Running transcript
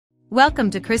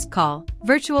Welcome to KrispCall,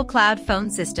 virtual cloud phone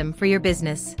system for your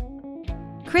business.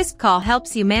 KrispCall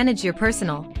helps you manage your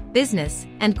personal, business,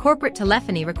 and corporate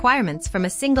telephony requirements from a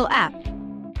single app.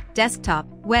 Desktop,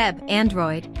 web,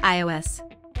 Android, iOS.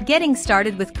 Getting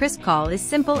started with KrispCall is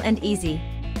simple and easy.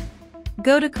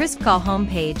 Go to KrispCall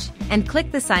homepage and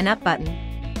click the Sign Up button.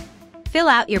 Fill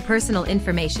out your personal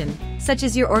information, such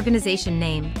as your organization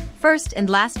name, first and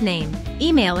last name,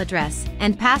 email address,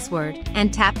 and password,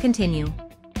 and tap Continue.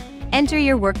 Enter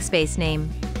your workspace name.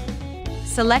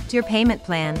 Select your payment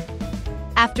plan.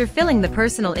 After filling the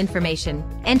personal information,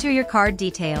 enter your card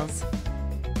details.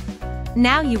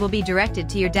 Now you will be directed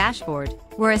to your dashboard,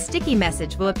 where a sticky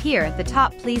message will appear at the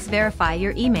top. Please verify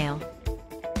your email.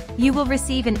 You will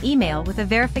receive an email with a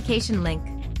verification link.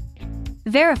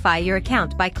 Verify your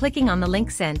account by clicking on the link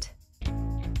sent.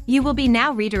 You will be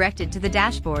now redirected to the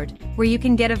dashboard, where you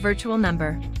can get a virtual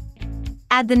number.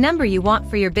 Add the number you want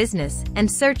for your business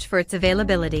and search for its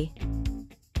availability.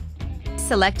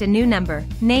 Select a new number,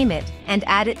 name it, and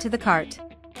add it to the cart.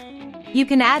 You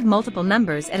can add multiple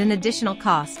numbers at an additional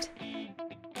cost.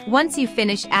 Once you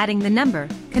finish adding the number,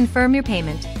 confirm your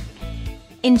payment.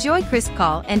 Enjoy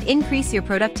KrispCall and increase your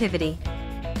productivity.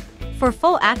 For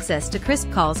full access to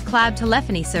KrispCall's cloud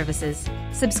telephony services,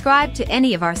 subscribe to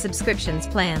any of our subscriptions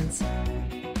plans.